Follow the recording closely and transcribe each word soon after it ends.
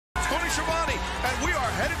Schiavone, and we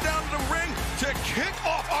are headed down to the ring to kick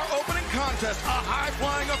off our opening contest, a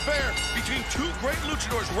high-flying affair between two great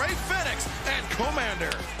luchadors, Fenix and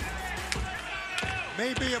Komander.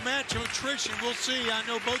 Maybe a match of attrition. We'll see. I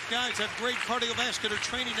know both guys have great cardiovascular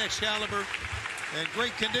training, Excalibur, and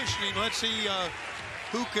great conditioning. Let's see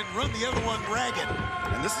who can run the other one ragged.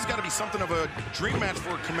 And this has got to be something of a dream match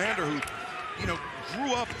for Komander, who, you know,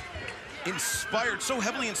 grew up inspired, so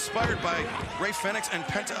heavily inspired by Fenix and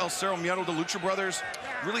Penta El Cerro Miedo, the Lucha Brothers.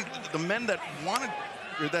 Really, the men that wanted,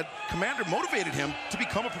 or that Komander motivated him to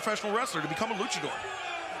become a professional wrestler, to become a luchador.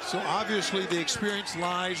 So obviously the experience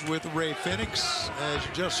lies with Fenix, as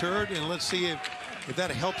you just heard, and let's see if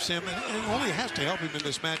that helps him, and it only has to help him in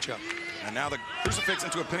this matchup. And now the crucifix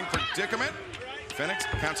into a pinning predicament. Fenix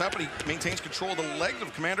counts out, but he maintains control of the legs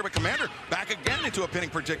of Komander, but Komander back again into a pinning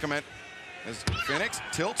predicament as Fenix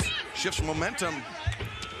tilts, shifts momentum,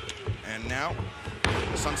 and now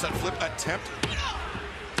sunset flip attempt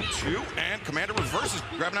two, and Komander reverses,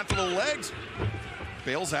 grabbing onto the legs,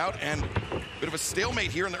 bails out, and a bit of a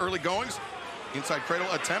stalemate here in the early goings. Inside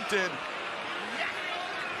cradle attempted,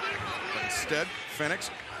 but instead Fenix,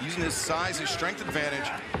 using his size, his strength advantage,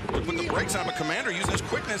 to put the brakes on, but Komander, using his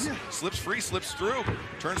quickness, slips free, slips through,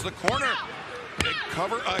 turns the corner, big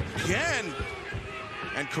cover again.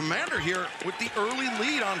 And Komander here with the early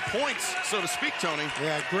lead on points, so to speak, Tony.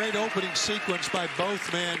 Yeah, great opening sequence by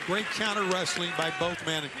both men. Great counter wrestling by both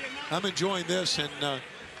men. I'm enjoying this,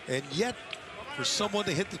 and yet for someone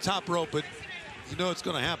to hit the top rope, but you know it's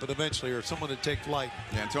going to happen eventually, or someone to take flight.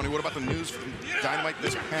 Yeah, and Tony, what about the news from Dynamite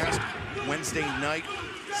this past Wednesday night?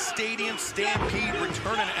 Stadium Stampede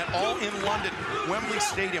returning at All in London, Wembley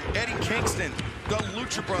Stadium. Eddie Kingston, the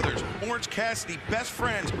Lucha Brothers, Orange Cassidy, best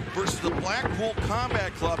friends versus the Blackpool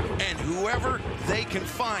Combat Club and whoever they can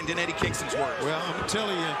find, in Eddie Kingston's words. Well, I'm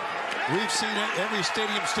telling you, we've seen every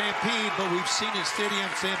Stadium Stampede, but we've seen it Stadium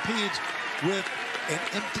Stampedes with an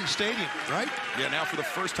empty stadium, right? Yeah, now for the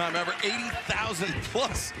first time ever, 80,000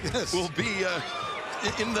 plus will be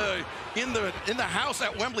in the house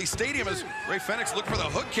at Wembley Stadium as Fenix looked for the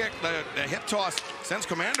hook kick, the hip toss, sends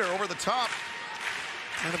Komander over the top.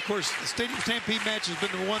 And of course, the Stadium Stampede match has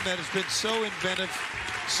been the one that has been so inventive,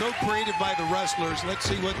 so creative by the wrestlers. Let's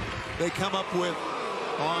see what they come up with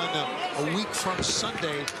on a week from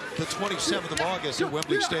Sunday, the 27th of August at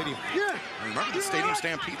Wembley Stadium. Remember the Stadium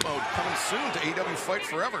Stampede mode coming soon to AEW Fight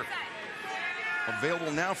Forever.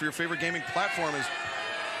 Available now for your favorite gaming platform as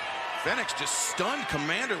Fenix just stunned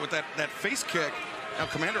Komander with that face kick. Now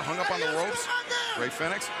Komander hung up on the ropes.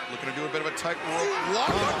 Fenix looking to do a bit of a tightrope walk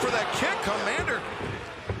up for that kick. Komander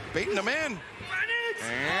baiting him in.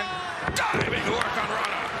 And diving work on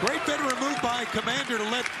Rana. Great veteran move by Komander to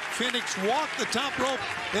let Fenix walk the top rope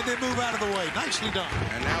and then move out of the way. Nicely done.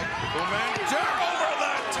 And now Komander over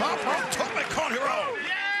the top rope. Tope con hero.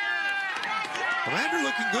 Komander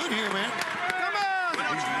looking good here, man. Come on.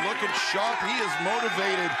 He's looking sharp. He is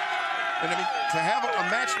motivated. And I mean, to have a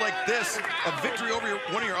match like this, a victory over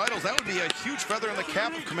one of your idols, that would be a huge feather in the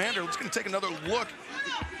cap of Komander. Let's take another look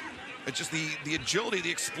at just the agility,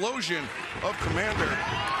 the explosion of Komander.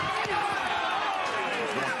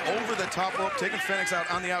 Going over the top rope, taking Fenix out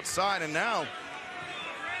on the outside, and now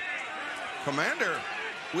Komander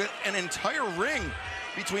with an entire ring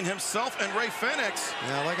between himself and Fenix.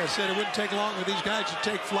 Yeah, like I said, it wouldn't take long for these guys to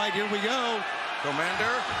take flight. Here we go.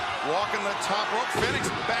 Komander walking the top rope. Fenix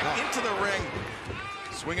back into the ring.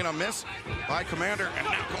 Swinging a miss by Komander, and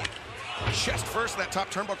now going chest first, that top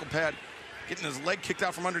turnbuckle pad. Getting his leg kicked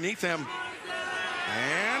out from underneath him.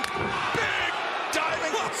 And big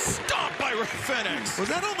diving stomp by Fenix. Was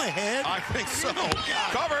that on the head? I think so.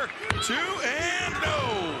 Cover, two, and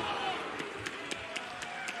no.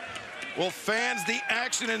 Well, fans, the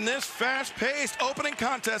action in this fast-paced opening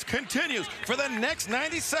contest continues for the next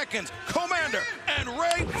 90 seconds. Komander and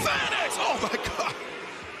Fenix. Oh, my God.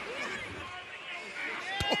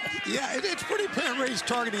 Yeah, it's pretty apparent Ray's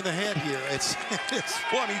targeting the head here.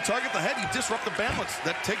 Well, I mean, you target the head, you disrupt the balance.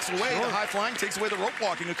 That takes away the high flying, takes away the rope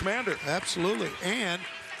walking of Komander. Absolutely. And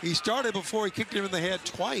he started before he kicked him in the head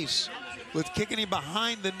twice with kicking him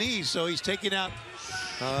behind the knee. So he's taking out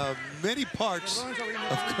many parts of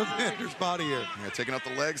Komander's body here. Yeah, taking out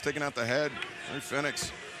the legs, taking out the head.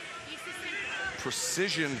 Fenix.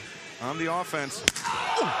 Precision on the offense.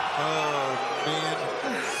 Oh, man.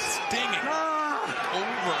 Stinging.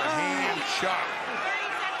 Overhand shot.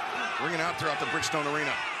 Ringing out throughout the Bridgestone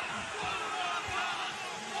Arena.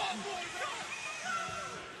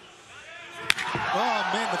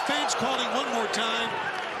 Oh, man, the fans calling one more time.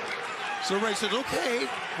 So Ray said, okay,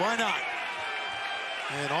 why not?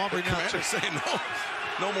 And Aubrey now saying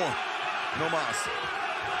no more. No mas.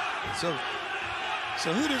 So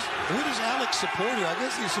who does Alex support here? I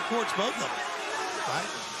guess he supports both of them. Right?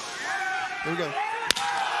 Here we go.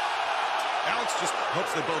 Alex just hopes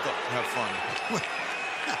they both have fun.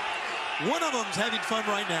 One of them's having fun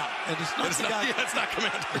right now, and it's not the guy. Yeah, it's not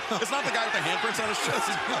Komander. It's not the guy with the handprints on his chest.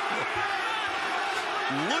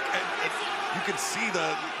 Look at it. You can see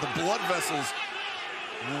the blood vessels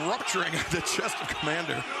rupturing at the chest of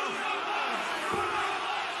Komander.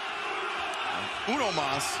 Uno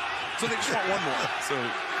mas. So they just want one more. So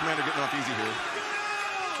Komander getting off easy here.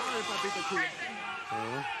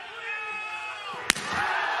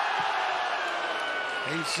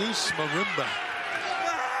 Jesus Marimba.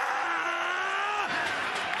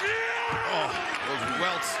 Oh, those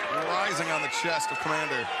welts rising on the chest of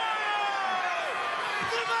Komander.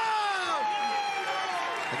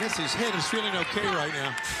 I guess his head is feeling okay right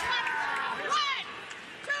now.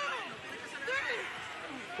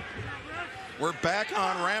 We're back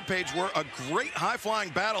on Rampage, where a great high-flying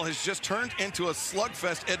battle has just turned into a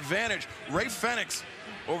slugfest advantage. Rey Fenix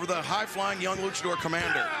over the high-flying young luchador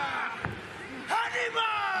Komander.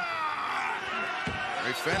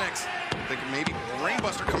 Rey Fenix thinking maybe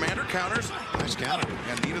brainbuster. Komander counters. Nice counter.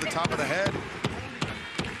 And knee to the top of the head.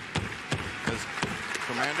 As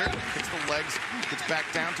Komander kicks the legs, gets back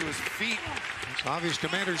down to his feet. It's obvious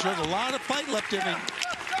Komander shows a lot of fight left in him.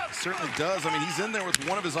 Certainly does. I mean, he's in there with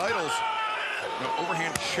one of his idols. An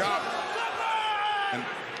overhand chop. And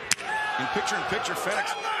in picture-in-picture,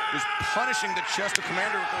 Fenix was punishing the chest of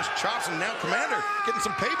Komander with those chops, and now Komander getting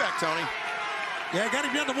some payback, Tony. Yeah, got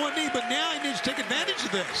him down to one knee, but now he needs to take advantage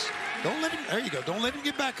of this. Don't let him, there you go, don't let him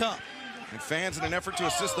get back up. And fans, in an effort to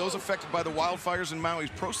assist those affected by the wildfires in Maui,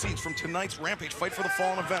 proceeds from tonight's Rampage Fight for the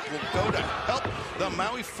Fallen event will go to help the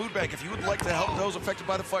Maui Food Bank. If you would like to help those affected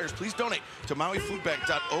by the fires, please donate to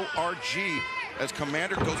mauifoodbank.org. As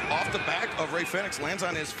Komander goes off the back of Rey Fenix, lands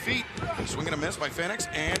on his feet. Swing and a miss by Fenix,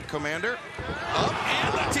 and Komander up,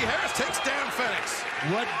 and that Tijeras takes down Fenix.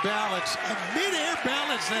 What balance, a mid-air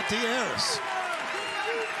balance, that Tijeras.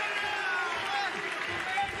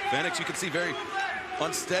 Fenix, you can see, very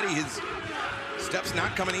unsteady. His steps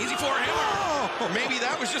not coming easy for him. Oh. Maybe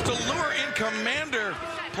that was just a lure in Komander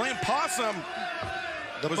playing possum.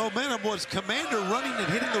 The momentum was Komander running and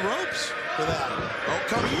hitting the ropes for that. Oh,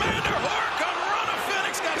 Komander, Hurricane Rana.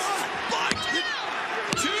 Fenix got spiked.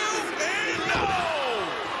 2-0.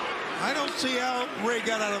 I don't see how Rey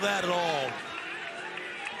got out of that at all.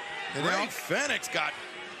 Rey Fenix got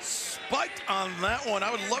spiked on that one.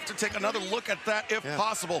 I would love to take another look at that if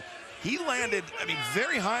possible. He landed, I mean,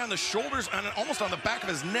 very high on the shoulders and almost on the back of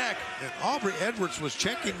his neck. And Aubrey Edwards was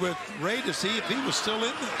checking with Rey to see if he was still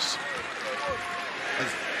in this.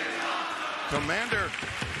 As Komander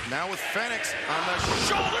now with Fenix on the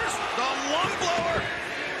shoulders, the lung blower.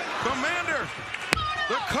 Komander,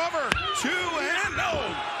 the cover,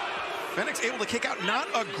 2-0. Fenix able to kick out. Not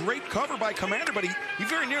a great cover by Komander, but he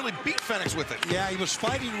very nearly beat Fenix with it. Yeah, he was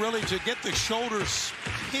fighting really to get the shoulders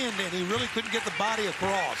pinned, and he really couldn't get the body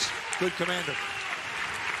across. Good Komander.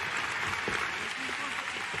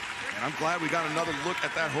 And I'm glad we got another look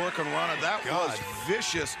at that Hurricane Rana. That was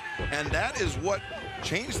vicious, and that is what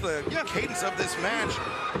changed the cadence of this match.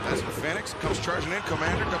 As Fenix comes charging in,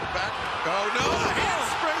 Komander double back. Oh no, a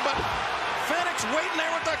handspring, but Fenix waiting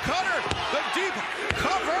there with the cutter. The deep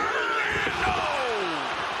cover. No!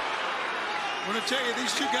 I'm going to tell you,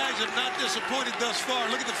 these two guys have not disappointed thus far.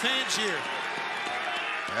 Look at the fans here.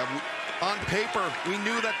 On paper, we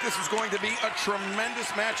knew that this was going to be a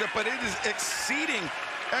tremendous matchup, but it is exceeding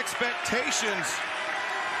expectations.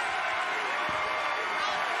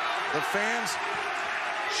 The fans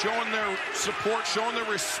showing their support, showing their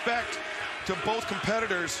respect to both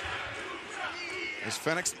competitors. As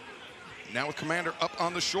Fenix now with Komander up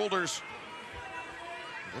on the shoulders.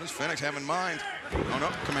 What does Fenix have in mind? Oh no,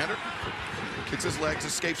 Komander kicks his legs,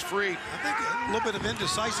 escapes free. I think a little bit of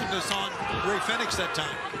indecisiveness on Rey Fenix that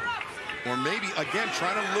time. Or maybe, again,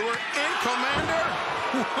 trying to lure in Komander.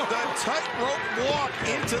 The tightrope walk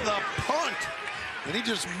into the punt. And he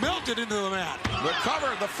just melted into the mat. The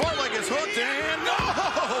cover, the far leg is hooked, and no,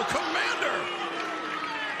 Komander.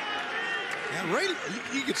 And Rey,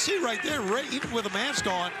 you can see right there, Rey, even with a mask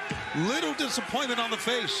on, little disappointment on the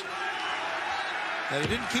face. That he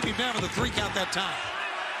didn't keep him down to the 3 count that time.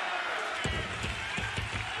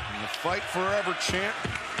 And the Fight Forever chant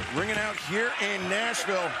ringing out here in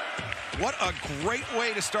Nashville. What a great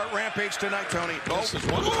way to start Rampage tonight, Tony. This is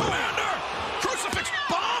one Komander! Crucifix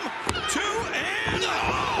bomb! 2-0!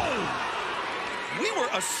 We were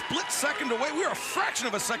a split second away. We were a fraction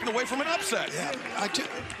of a second away from an upset. Yeah,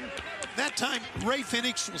 that time, Rey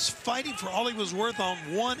Fenix was fighting for all he was worth on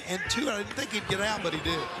 1 and 2. I didn't think he'd get out, but he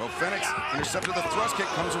did. Well, Fenix intercepted the thrust kick,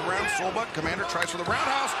 comes around Soulbutt. Komander tries for the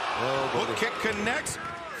roundhouse. Hook kick connects.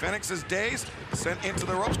 Fenix is dazed, sent into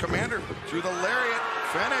the ropes. Komander through the lariat.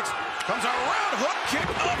 Fenix comes around, hook kick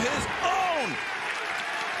of his own.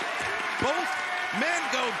 Both men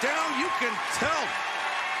go down. You can tell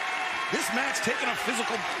this match taking a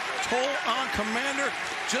physical toll on Komander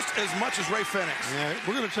just as much as Rey Fenix. Yeah,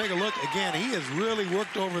 we're going to take a look again. He has really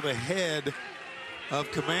worked over the head of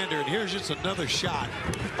Komander, and here's just another shot.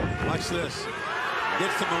 Watch this.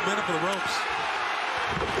 Gets the momentum for the ropes.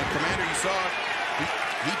 And Komander, you saw it.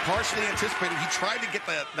 He partially anticipated. He tried to get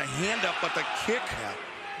the hand up, but the kick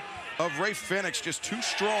of Rey Fenix just too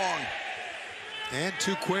strong. And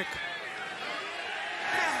too quick.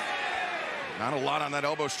 Not a lot on that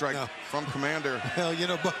elbow strike from Komander. Well, you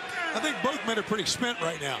know, I think both men are pretty spent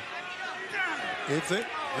right now. If they,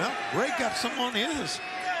 well, Rey got some on his.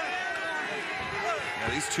 Now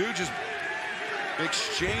these two just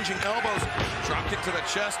exchanging elbows. Drop kick to the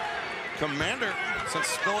chest. Komander sent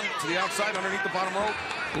spilling to the outside underneath the bottom rope.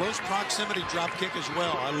 Close proximity drop kick as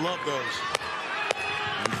well. I love those.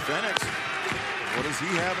 And Fenix, what does he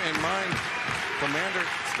have in mind? Komander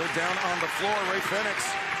still down on the floor. Rey Fenix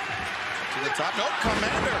to the top. No,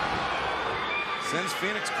 Komander sends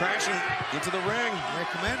Fenix crashing into the ring. Yeah,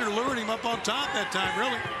 Komander lured him up on top that time,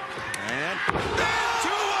 really. And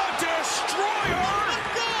to a destroyer!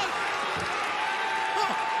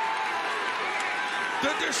 The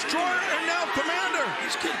Destroyer, and now Komander.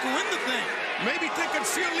 This kid can win the thing. Maybe thinking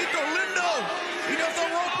Cielito Lindo. He does the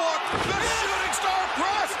rope walk. The shooting star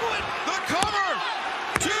press. The cover.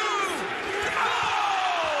 2. Oh!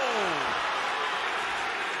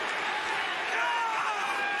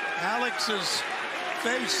 Alex's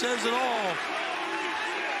face says it all.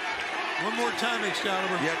 One more time,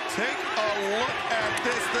 Excalibur. Yeah, take a look at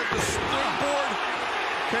this. The springboard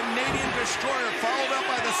Canadian Destroyer followed up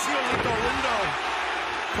by the Cielito Lindo.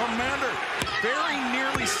 Komander very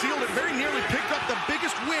nearly sealed it, very nearly picked up the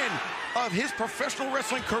biggest win of his professional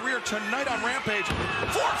wrestling career tonight on Rampage.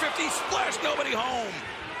 450 splash, nobody home.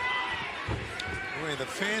 Boy, the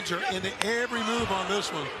fans are into every move on this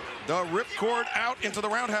one. The ripcord out into the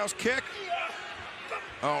roundhouse kick.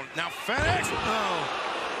 Oh, now Fenix. Oh.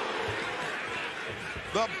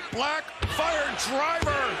 The Black Fire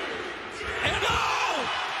Driver. And oh!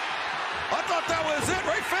 I thought that was it.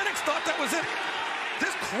 Rey Fenix thought that was it.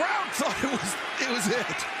 This crowd thought it was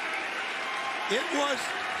it. It was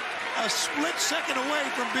a split second away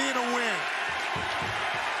from being a win.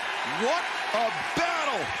 What a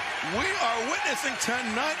battle we are witnessing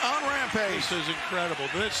tonight on Rampage. This is incredible.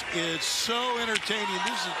 This is so entertaining.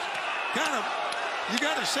 This is kind of, you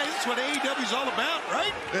got to say, that's what AEW is all about,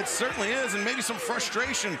 right? It certainly is, and maybe some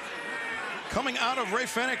frustration coming out of Rey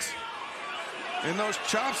Fenix in those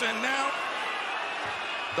chops, and now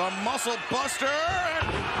the Muscle Buster, and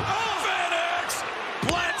Fenix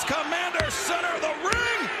plants Komander center of the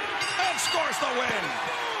ring and scores the win.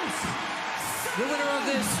 The winner of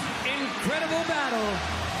this incredible battle,